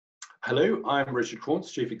Hello, I'm Richard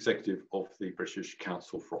Kauntze, Chief Executive of the British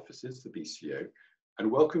Council for Offices, the BCO, and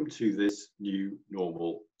welcome to this new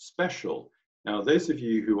normal special. Now, those of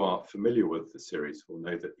you who are familiar with the series will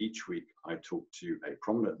know that each week I talk to a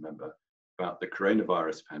prominent member about the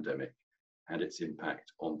coronavirus pandemic and its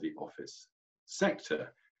impact on the office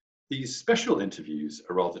sector. These special interviews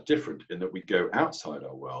are rather different in that we go outside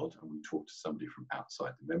our world and we talk to somebody from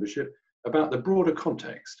outside the membership about the broader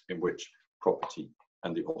context in which property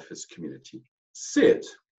and the office community sit.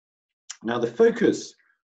 Now, the focus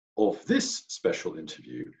of this special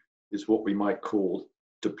interview is what we might call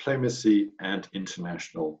diplomacy and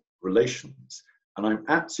international relations. And I'm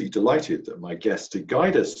absolutely delighted that my guest to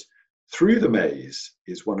guide us through the maze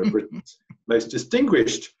is one of Britain's most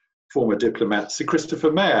distinguished former diplomats, Sir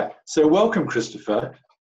Christopher Meyer. So welcome, Christopher.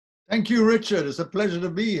 Thank you, Richard. It's a pleasure to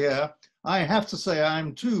be here. I have to say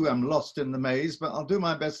I'm lost in the maze, but I'll do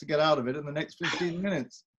my best to get out of it in the next 15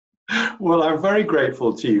 minutes. Well, I'm very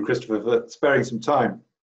grateful to you, Christopher, for sparing some time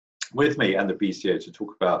with me and the BCO to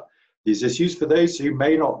talk about these issues. For those who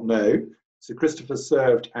may not know, Sir Christopher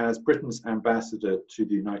served as Britain's ambassador to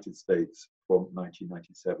the United States from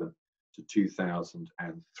 1997 to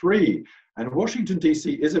 2003. And Washington,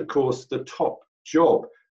 D.C. is, of course, the top job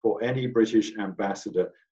for any British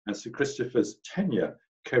ambassador. And Sir Christopher's tenure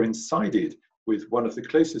coincided with one of the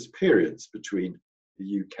closest periods between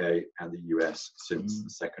the UK and the US since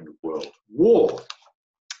the Second World War.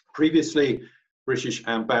 Previously British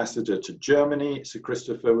ambassador to Germany, Sir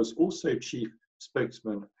Christopher was also chief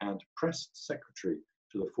spokesman and press secretary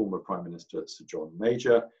to the former Prime Minister Sir John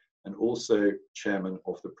Major, and also chairman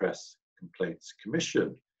of the Press Complaints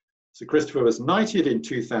Commission. Sir Christopher was knighted in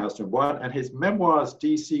 2001, and his memoirs,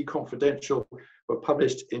 DC Confidential, were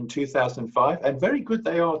published in 2005, and very good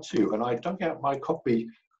they are too. And I dug out my copy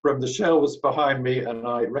from the shelves behind me, and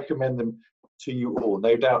I recommend them to you all.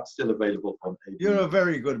 No doubt still available on AB. You're a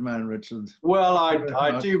very good man, Richard. Well,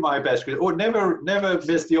 I do my best. Or never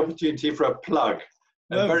miss the opportunity for a plug.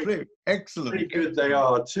 No, very excellent. Pretty good they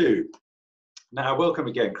are too. Now, welcome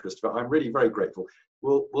again, Christopher. I'm really very grateful.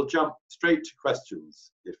 We'll jump straight to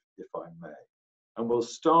questions, if I may. And we'll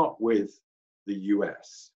start with the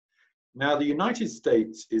US. Now, the United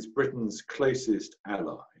States is Britain's closest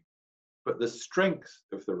ally, but the strength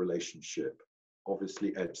of the relationship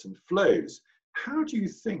obviously ebbs and flows. How do you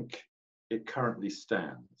think it currently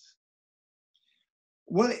stands?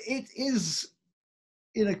 Well, it is,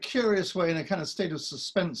 in a curious way, in a kind of state of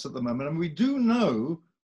suspense at the moment. And we do know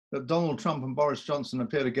that Donald Trump and Boris Johnson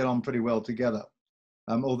appear to get on pretty well together.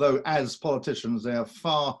 Although as politicians, they are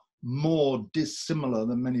far more dissimilar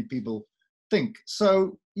than many people think.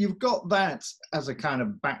 So you've got that as a kind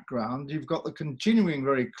of background. You've got the continuing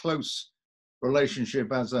very close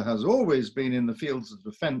relationship, as there has always been in the fields of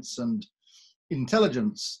defense and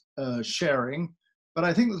intelligence sharing. But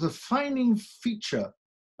I think that the defining feature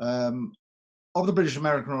of the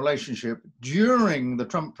British-American relationship during the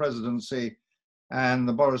Trump presidency and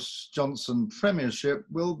the Boris Johnson premiership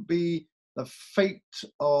will be the fate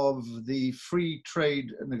of the free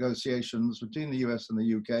trade negotiations between the US and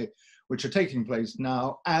the UK, which are taking place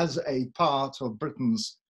now as a part of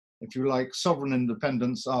Britain's, if you like, sovereign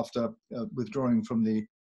independence after withdrawing from the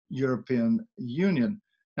European Union.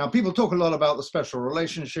 Now, people talk a lot about the special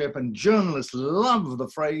relationship, and journalists love the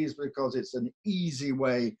phrase because it's an easy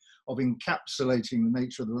way of encapsulating the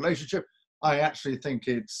nature of the relationship. I actually think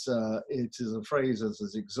it is a phrase that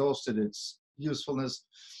has exhausted its usefulness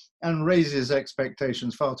and raises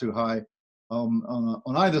expectations far too high on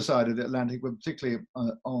either side of the Atlantic, but particularly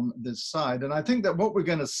on this side. And I think that what we're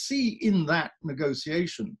going to see in that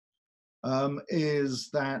negotiation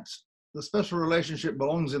is that the special relationship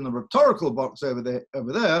belongs in the rhetorical box over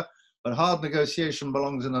there, but hard negotiation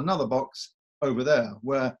belongs in another box over there,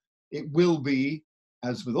 where it will be,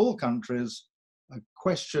 as with all countries, a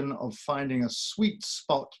question of finding a sweet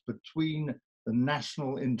spot between the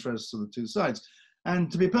national interests of the two sides.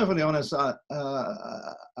 And to be perfectly honest, I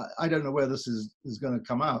don't know where this is going to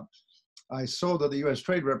come out. I saw that the US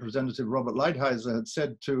Trade Representative Robert Lighthizer had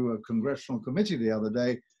said to a congressional committee the other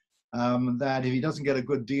day that if he doesn't get a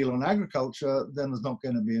good deal on agriculture, then there's not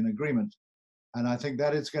going to be an agreement. And I think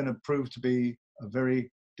that is going to prove to be a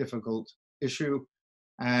very difficult issue,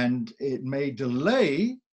 and it may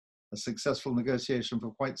delay a successful negotiation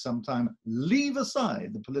for quite some time. Leave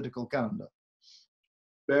aside the political calendar.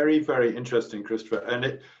 Very, very interesting, Christopher.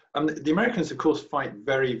 And the Americans, of course, fight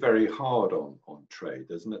very, very hard on trade.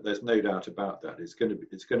 There's no doubt about that. It's going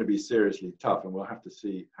to be seriously tough, and we'll have to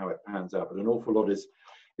see how it pans out. But an awful lot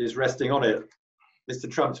is resting on it. Mr.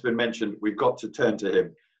 Trump's been mentioned. We've got to turn to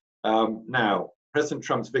him. Now, President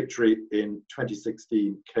Trump's victory in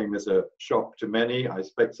 2016 came as a shock to many, I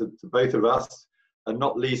expect to both of us, and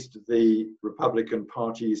not least the Republican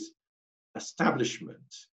Party's establishment.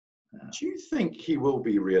 Do you think he will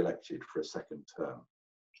be re-elected for a second term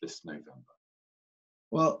this November?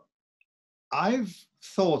 Well, I've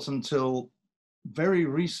thought until very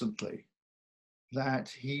recently that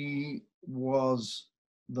he was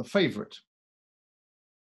the favorite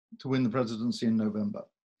to win the presidency in November.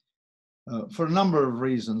 For a number of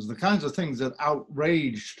reasons, the kinds of things that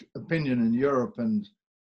outraged opinion in Europe and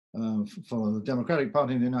for the Democratic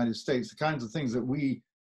Party in the United States, the kinds of things that we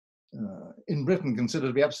in Britain consider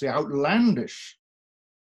to be absolutely outlandish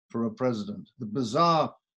for a president, the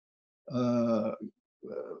bizarre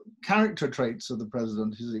character traits of the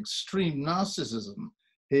president, his extreme narcissism,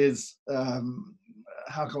 his,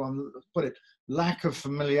 how can one put it, lack of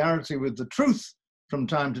familiarity with the truth from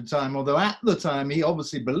time to time, although at the time he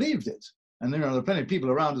obviously believed it. And there are plenty of people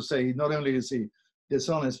around to say not only is he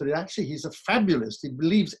dishonest, but actually he's a fabulist. He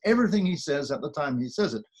believes everything he says at the time he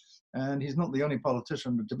says it. And he's not the only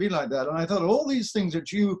politician to be like that. And I thought all these things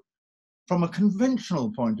that you, from a conventional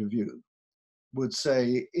point of view, would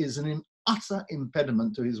say is an utter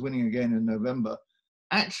impediment to his winning again in November,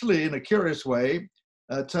 actually, in a curious way,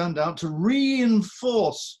 turned out to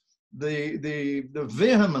reinforce the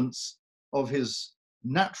vehemence of his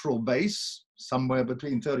natural base, somewhere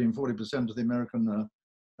between 30 and 40% of the American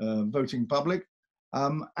voting public,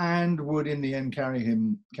 and would in the end carry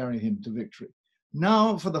him to victory.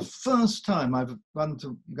 Now, for the first time, I've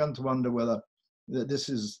begun to wonder whether this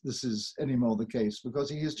is any more the case, because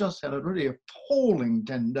he has just had a really appalling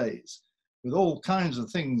 10 days with all kinds of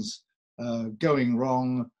things going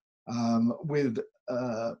wrong, with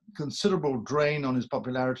considerable drain on his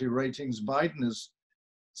popularity ratings. Biden is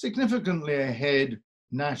significantly ahead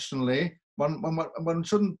nationally. One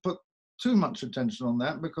shouldn't put too much attention on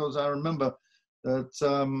that, because I remember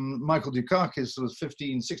that Michael Dukakis was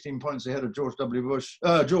 16 points ahead of George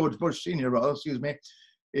Bush Sr., rather, excuse me,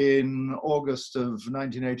 in August of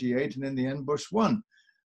 1988, and in the end, Bush won.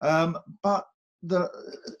 But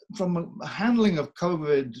from handling of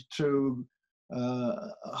COVID to a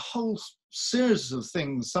whole series of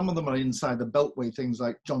things, some of them are inside the beltway, things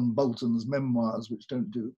like John Bolton's memoirs, which don't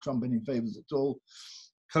do Trump any favors at all.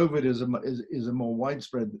 COVID is a more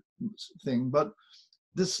widespread thing, but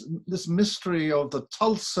this mystery of the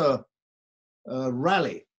Tulsa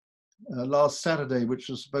rally last Saturday, which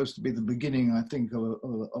was supposed to be the beginning, I think, of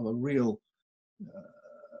a real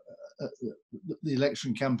the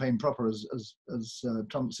election campaign proper, as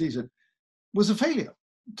Trump sees it, was a failure.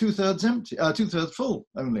 Two-thirds empty, two-thirds full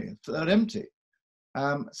only, a third empty.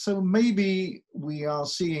 So maybe we are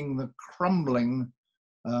seeing the crumbling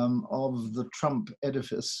of the Trump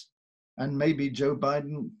edifice, and maybe Joe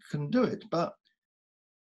Biden can do it. But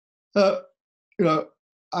you know,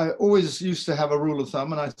 I always used to have a rule of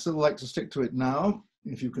thumb, and I still like to stick to it now,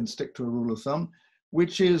 if you can stick to a rule of thumb,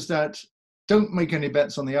 which is that don't make any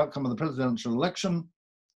bets on the outcome of the presidential election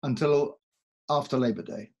until after Labor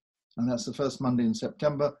Day. And that's the first Monday in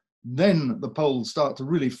September. Then the polls start to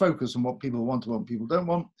really focus on what people want and what people don't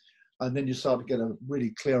want. And then you start to get a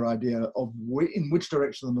really clear idea of in which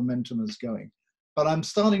direction the momentum is going. But I'm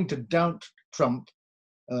starting to doubt Trump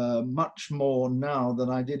much more now than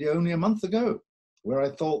I did only a month ago, where I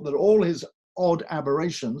thought that all his odd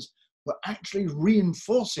aberrations were actually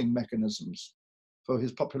reinforcing mechanisms for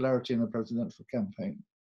his popularity in a presidential campaign.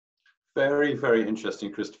 Very, very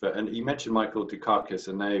interesting, Christopher. And you mentioned Michael Dukakis,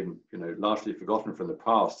 a name, largely forgotten from the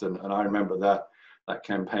past. And I remember that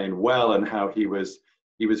campaign well, and how he was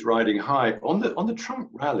riding high on the Trump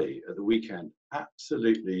rally at the weekend.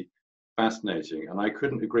 Absolutely fascinating. And I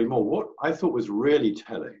couldn't agree more. What I thought was really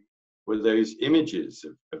telling were those images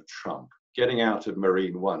of Trump getting out of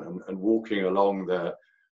Marine One and walking along the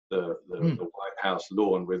White House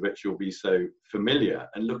lawn, with which you'll be so familiar,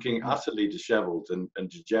 and looking utterly disheveled and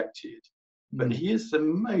dejected. But he is the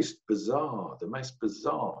most bizarre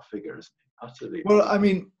figure, isn't he? Utterly. Well, I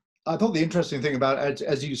mean, I thought the interesting thing about it,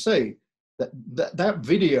 as you say, that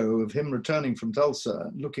video of him returning from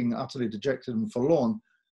Tulsa, looking utterly dejected and forlorn,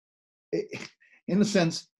 in a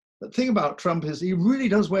sense, the thing about Trump is he really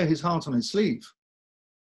does wear his heart on his sleeve.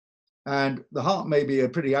 And the heart may be a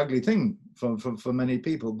pretty ugly thing for many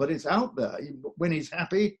people, but it's out there. When he's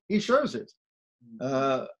happy, he shows it.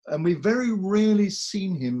 And we've very rarely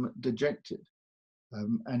seen him dejected.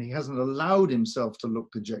 And he hasn't allowed himself to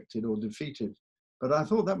look dejected or defeated. But I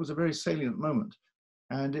thought that was a very salient moment.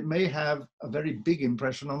 And it may have a very big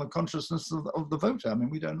impression on the consciousness of the voter. I mean,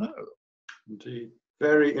 we don't know. Indeed.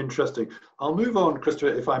 Very interesting. I'll move on,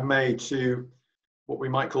 Christopher, if I may, to what we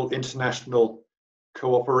might call international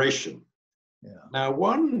cooperation. Yeah. Now,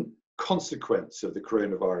 one consequence of the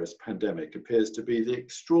coronavirus pandemic appears to be the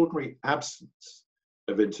extraordinary absence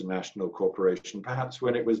of international cooperation, perhaps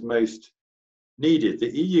when it was most needed. The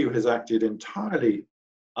EU has acted entirely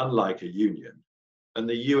unlike a union, and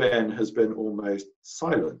the UN has been almost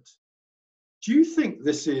silent. Do you think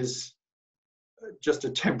this is just a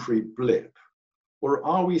temporary blip, or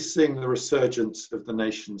are we seeing the resurgence of the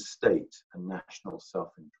nation state and national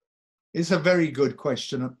self-interest? It's a very good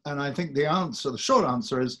question, and I think the answer, the short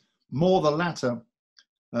answer, is more the latter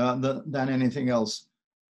than anything else.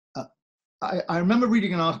 I remember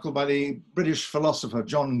reading an article by the British philosopher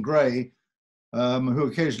John Gray, who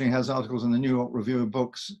occasionally has articles in the New York Review of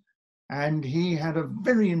Books, and he had a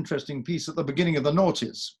very interesting piece at the beginning of the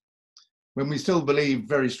noughties, when we still believed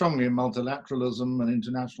very strongly in multilateralism and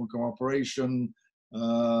international cooperation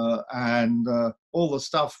and all the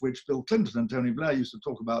stuff which Bill Clinton and Tony Blair used to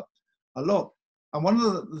talk about a lot. And one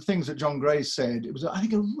of the things that John Gray said, it was, I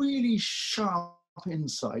think, a really sharp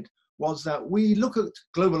insight, was that we look at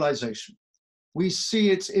globalization. We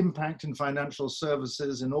see its impact in financial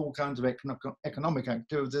services, in all kinds of economic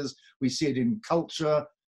activities. We see it in culture.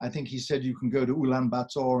 I think he said you can go to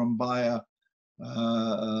Ulaanbaatar and buy a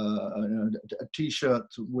T-shirt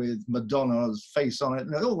with Madonna's face on it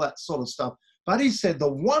and all that sort of stuff. But he said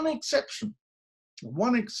the one exception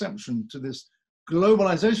to this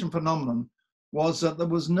globalization phenomenon was that there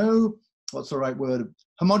was no, what's the right word,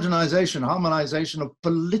 homogenization, harmonization of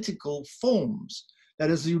political forms. That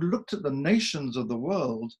as you looked at the nations of the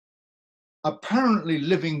world, apparently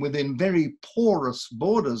living within very porous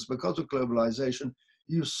borders because of globalization,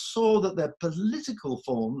 you saw that their political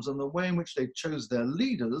forms and the way in which they chose their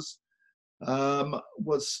leaders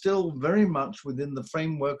was still very much within the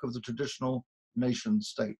framework of the traditional nation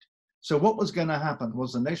state. So what was going to happen?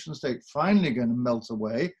 Was the nation state finally going to melt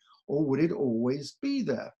away, or would it always be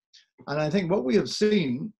there? And I think what we have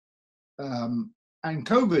seen, and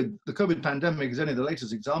the COVID pandemic is only the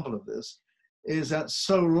latest example of this, is that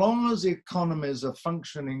so long as the economies are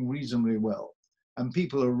functioning reasonably well and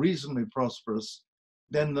people are reasonably prosperous,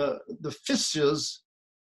 then the fissures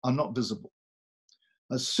are not visible.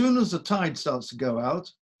 As soon as the tide starts to go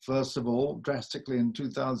out, first of all, drastically in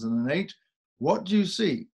 2008, what do you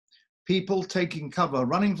see? People taking cover,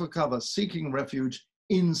 running for cover, seeking refuge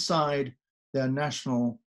inside their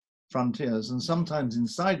national frontiers, and sometimes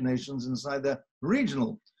inside nations, inside their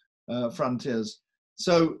regional frontiers.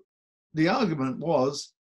 So the argument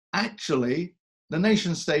was, actually, the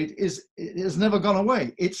nation state has never gone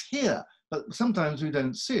away. It's here, but sometimes we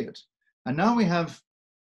don't see it. And now we have,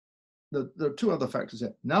 there are two other factors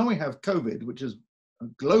here. Now we have COVID, which is a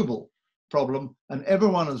global problem, and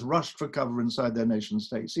everyone has rushed for cover inside their nation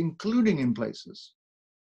states, including in places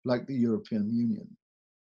like the European Union.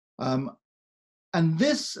 And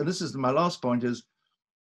this is my last point, is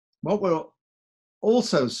what we're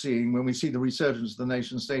also seeing when we see the resurgence of the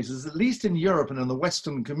nation states is, at least in Europe and in the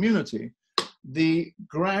Western community, the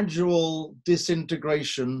gradual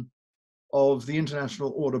disintegration of the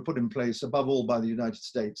international order put in place, above all by the United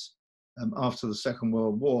States after the Second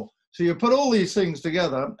World War. So you put all these things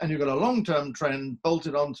together and you've got a long-term trend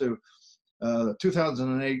bolted onto the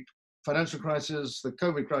 2008 financial crisis, the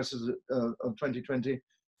COVID crisis of 2020,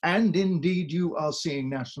 and indeed you are seeing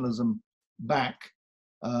nationalism back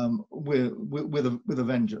with a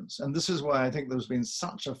vengeance. And this is why I think there's been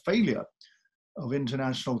such a failure of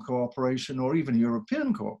international cooperation, or even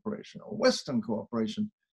European cooperation or Western cooperation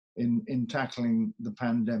in tackling the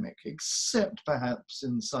pandemic, except perhaps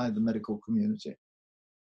inside the medical community.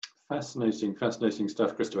 Fascinating, fascinating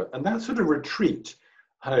stuff, Christopher. And that sort of retreat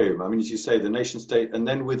home, I mean, as you say, the nation state, and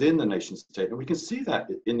then within the nation state, and we can see that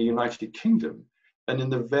in the United Kingdom and in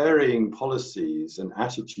the varying policies and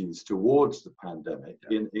attitudes towards the pandemic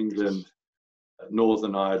in England,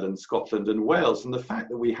 Northern Ireland, Scotland and Wales. And the fact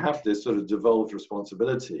that we have this sort of devolved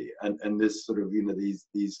responsibility and this sort of, you know,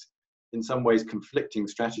 these in some ways conflicting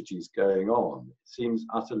strategies going on seems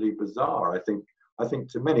utterly bizarre, I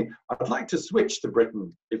think to many. I'd like to switch to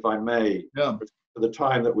Britain, if I may, for the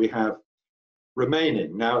time that we have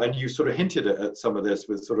remaining now. And you sort of hinted at some of this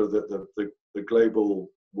with sort of the global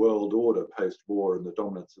world order post-war and the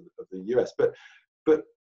dominance of the US. But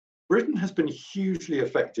Britain has been hugely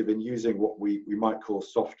effective in using what we might call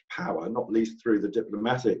soft power, not least through the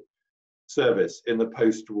diplomatic service in the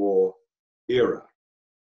post-war era.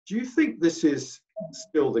 Do you think this is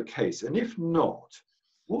still the case? And if not,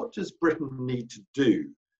 what does Britain need to do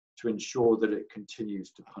to ensure that it continues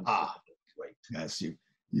to punch its weight? Yes,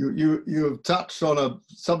 you've touched on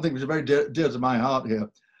something which is very dear to my heart here.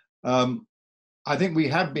 I think we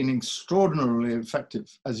have been extraordinarily effective,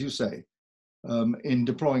 as you say, in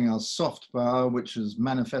deploying our soft power, which has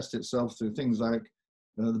manifested itself through things like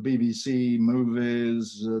the BBC,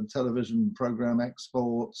 movies, television program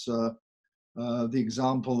exports, the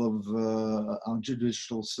example of our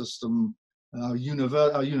judicial system. Our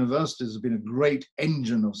universities have been a great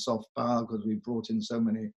engine of soft power because we brought in so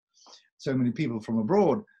many people from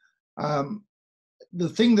abroad. The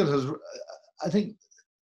thing that has, I think,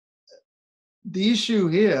 the issue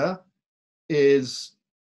here is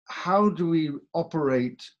how do we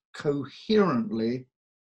operate coherently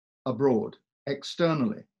abroad,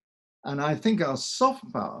 externally? And I think our soft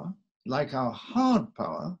power, like our hard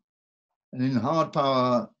power, and in hard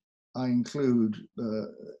power I include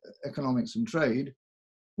economics and trade,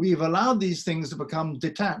 we've allowed these things to become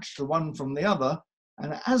detached, the one from the other,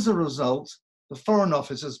 and as a result, the Foreign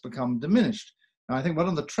Office has become diminished. And I think one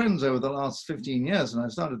of the trends over the last 15 years, and I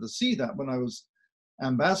started to see that when I was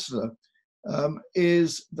ambassador,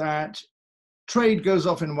 is that trade goes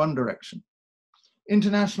off in one direction.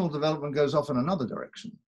 International development goes off in another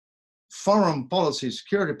direction. Foreign policy,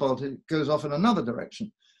 security policy goes off in another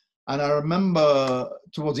direction. And I remember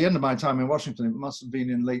towards the end of my time in Washington, it must have been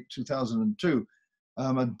in late 2002,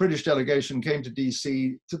 a British delegation came to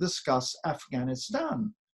DC to discuss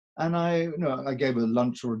Afghanistan. And I gave a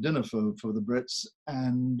lunch or a dinner for the Brits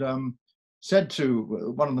and said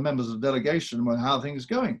to one of the members of the delegation, well, how are things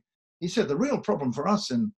going? He said, the real problem for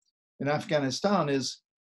us in Afghanistan is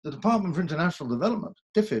the Department for International Development,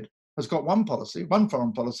 DFID, has got one policy, one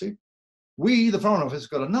foreign policy. We, the Foreign Office,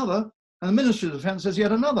 got another, and the Ministry of Defense has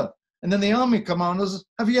yet another. And then the army commanders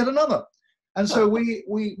have yet another. And so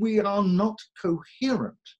we are not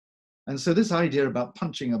coherent. And so this idea about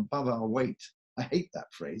punching above our weight, I hate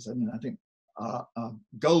that phrase. I mean, I think our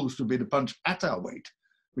goal should be to punch at our weight,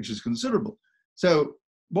 which is considerable. So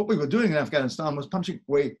what we were doing in Afghanistan was punching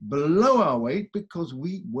way below our weight because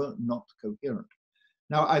we were not coherent.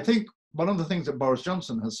 Now, I think one of the things that Boris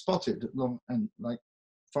Johnson has spotted, and like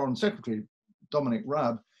Foreign Secretary Dominic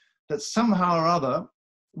Raab, that somehow or other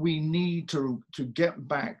we need to get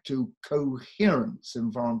back to coherence in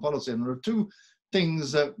foreign policy. And there are two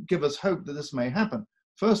things that give us hope that this may happen.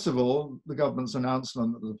 First of all, the government's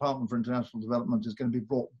announcement that the Department for International Development is going to be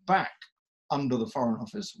brought back under the Foreign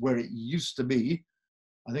Office, where it used to be.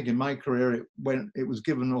 I think in my career, it was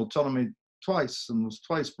given autonomy twice and was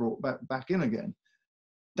twice brought back in again.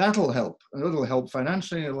 That'll help. It'll help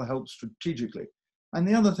financially, it'll help strategically. And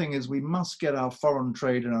the other thing is we must get our foreign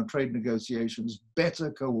trade and our trade negotiations better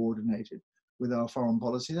coordinated with our foreign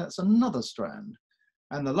policy. That's another strand.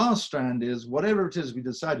 And the last strand is whatever it is we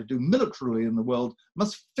decide to do militarily in the world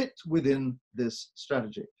must fit within this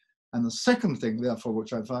strategy. And the second thing, therefore,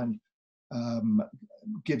 which I find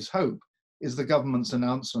gives hope, is the government's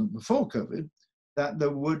announcement before COVID that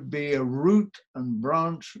there would be a root and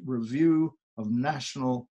branch review of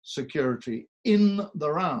national security in the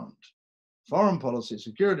round. Foreign policy,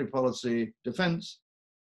 security policy, defense,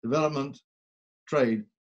 development, trade,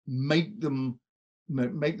 make them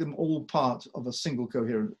all part of a single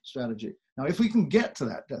coherent strategy. Now, if we can get to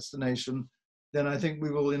that destination, then I think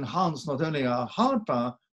we will enhance not only our hard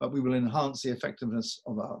power, but we will enhance the effectiveness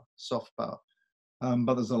of our soft power.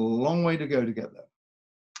 But there's a long way to go to get there.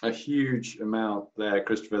 A huge amount there,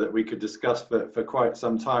 Christopher, that we could discuss for quite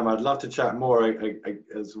some time. I'd love to chat more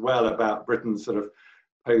as well about Britain's sort of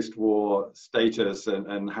post-war status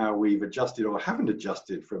and how we've adjusted or haven't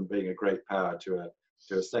adjusted from being a great power to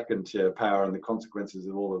a second-tier power and the consequences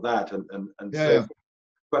of all of that.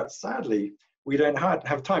 But sadly, we don't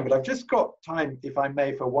have time. But I've just got time, if I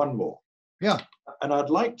may, for one more. Yeah. And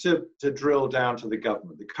I'd like to drill down to the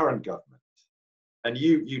government, the current government. And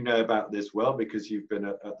you know about this well because you've been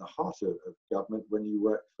at the heart of government when you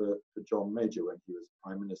worked for John Major when he was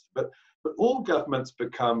Prime Minister. But all governments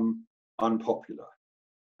become unpopular.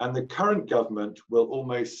 And the current government will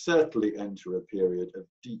almost certainly enter a period of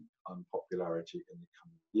deep unpopularity in the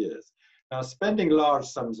coming years. Now, spending large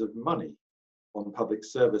sums of money on public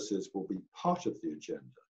services will be part of the agenda.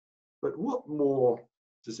 But what more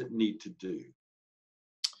does it need to do?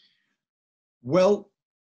 Well,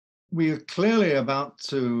 we are clearly about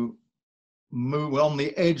to move on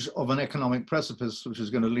the edge of an economic precipice, which is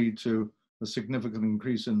going to lead to a significant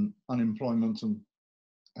increase in unemployment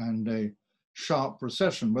and a sharp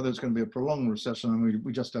recession. Whether it's going to be a prolonged recession, I mean,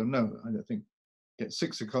 we just don't know. I think get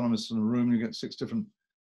 6 economists in a room, you get six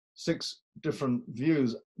different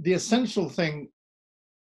views. The essential thing,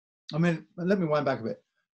 I mean, let me wind back a bit.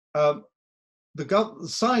 The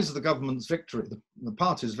size of the government's victory, the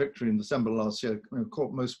party's victory in December last year,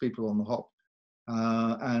 caught most people on the hop.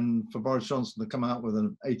 And for Boris Johnson to come out with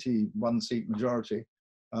an 81-seat majority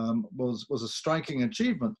was a striking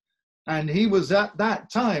achievement. And he was at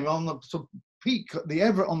that time on the sort of peak,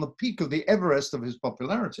 on the peak of the Everest of his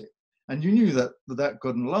popularity. And you knew that that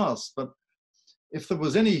couldn't last. But if there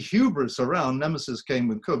was any hubris around, Nemesis came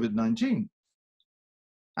with COVID-19.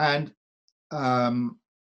 And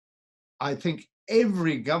I think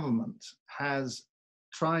every government has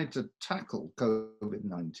tried to tackle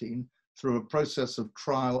COVID-19 through a process of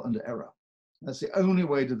trial and error. That's the only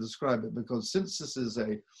way to describe it, because since this is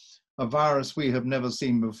a virus we have never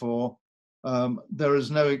seen before, there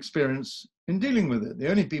is no experience in dealing with it. The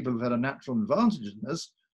only people who've had a natural advantage in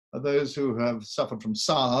this are those who have suffered from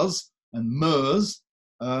SARS and MERS,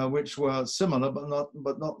 which were similar but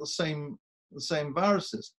not the same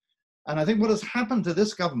viruses. And I think what has happened to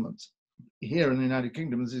this government here in the United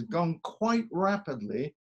Kingdom is it's gone quite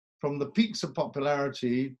rapidly from the peaks of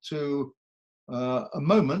popularity to a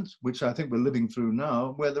moment, which I think we're living through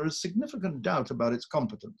now, where there is significant doubt about its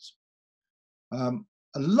competence. A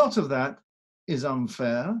lot of that is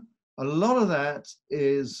unfair. A lot of that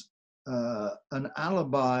is an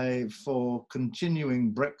alibi for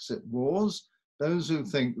continuing Brexit wars. Those who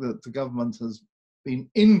think that the government has been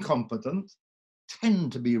incompetent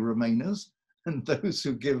tend to be Remainers, and those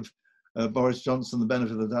who give Boris Johnson the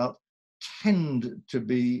benefit of the doubt tend to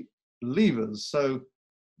be Leavers. So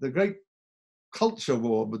the great culture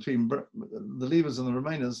war between the Leavers and the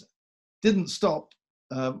Remainers didn't stop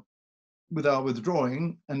with our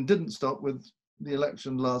withdrawing, and didn't stop with the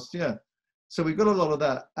election last year. So we've got a lot of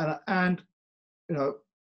that, and you know,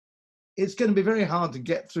 it's going to be very hard to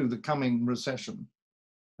get through the coming recession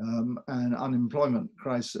and unemployment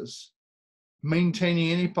crisis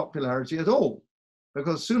maintaining any popularity at all,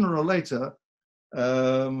 because sooner or later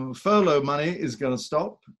furlough money is going to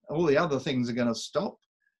stop, all the other things are going to stop,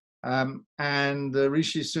 and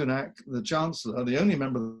Rishi Sunak, the Chancellor, the only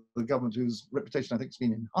member of the government whose reputation I think has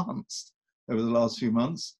been enhanced over the last few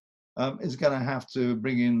months, is going to have to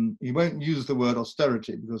bring in, he won't use the word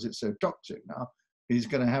austerity because it's so toxic now, he's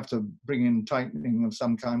going to have to bring in tightening of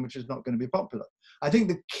some kind, which is not going to be popular. I think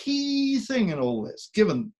the key thing in all this,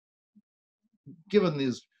 given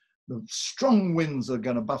the strong winds that are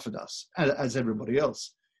going to buffet us, as everybody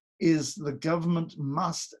else, is the government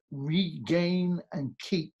must regain and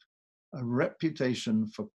keep a reputation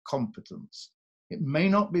for competence. It may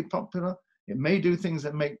not be popular, it may do things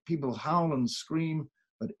that make people howl and scream,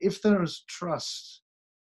 but if there is trust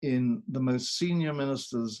in the most senior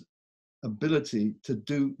ministers' ability to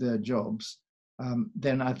do their jobs,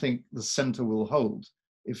 then I think the centre will hold.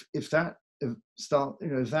 If that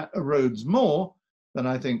erodes more, then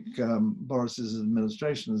I think Boris's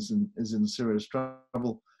administration is in serious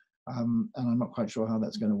trouble, and I'm not quite sure how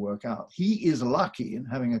that's going to work out. He is lucky in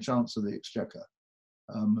having a Chancellor of the Exchequer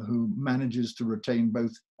who manages to retain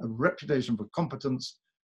both a reputation for competence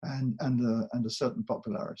and a certain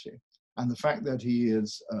popularity. And the fact that he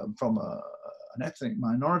is from an ethnic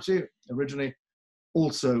minority originally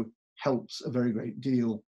also helps a very great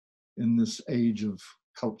deal in this age of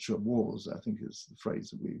culture wars, I think is the phrase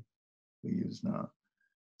that we use now.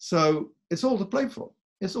 So it's all to play for.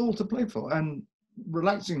 It's all to play for. And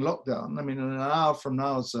relaxing lockdown, I mean, in an hour from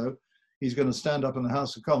now or so, he's going to stand up in the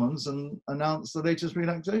House of Commons and announce the latest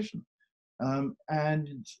relaxation.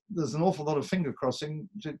 And there's an awful lot of finger crossing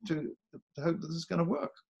to hope that this is going to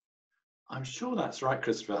work. I'm sure that's right,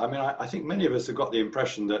 Christopher. I mean, I think many of us have got the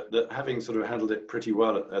impression that having sort of handled it pretty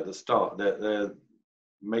well at the start, they're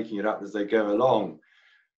making it up as they go along.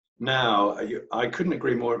 Now, I couldn't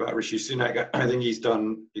agree more about Rishi Sunak. I think he's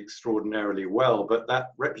done extraordinarily well, but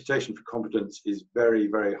that reputation for competence is very,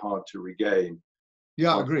 very hard to regain.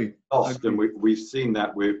 Yeah, I agree. And we've seen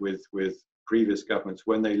that with previous governments.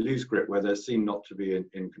 When they lose grip, where they're seen not to be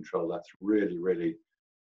in control, that's really, really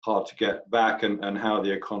hard to get back, and how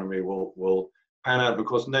the economy will pan out. Of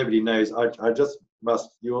course, nobody knows. I just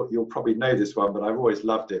must, you'll probably know this one, but I've always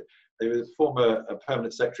loved it. There was a former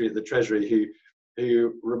permanent secretary at the Treasury who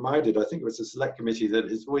reminded, I think it was a select committee, that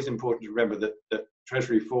it's always important to remember that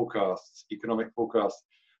Treasury forecasts, economic forecasts,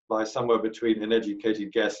 lie somewhere between an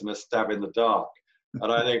educated guess and a stab in the dark.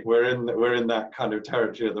 And I think we're in that kind of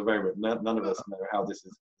territory at the moment. None of us know how this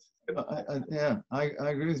is going to. Yeah, I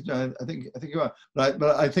agree with you. I think you are. But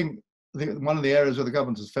I think one of the areas where the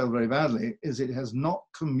government has failed very badly is it has not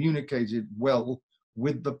communicated well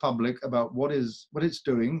with the public about what it's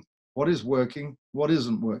doing, what is working, what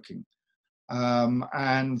isn't working.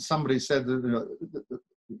 And somebody said that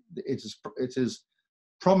it is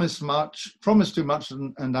promised too much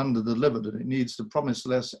and under-delivered, and it needs to promise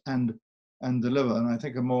less and deliver. And I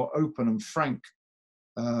think a more open and frank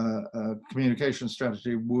communication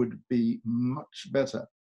strategy would be much better,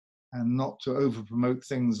 and not to over-promote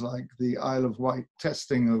things like the Isle of Wight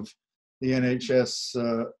testing of the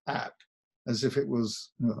NHS app as if it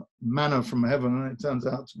was manna from heaven, and it turns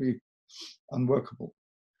out to be unworkable.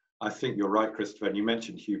 I think you're right, Christopher. And you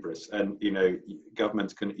mentioned hubris, and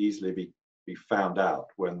governments can easily be found out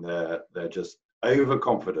when they're just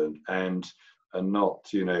overconfident and not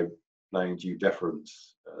playing due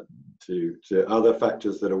deference to other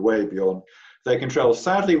factors that are way beyond their control.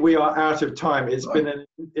 Sadly, we are out of time. It's been an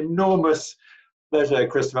enormous pleasure,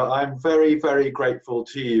 Christopher. I'm very, very grateful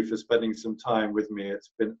to you for spending some time with me.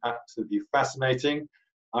 It's been absolutely fascinating.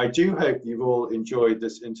 I do hope you've all enjoyed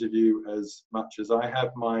this interview as much as I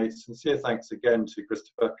have. My sincere thanks again to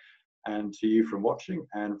Christopher and to you from watching,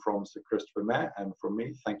 and from Sir Christopher Meyer and from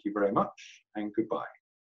me. Thank you very much, and goodbye.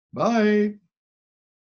 Bye.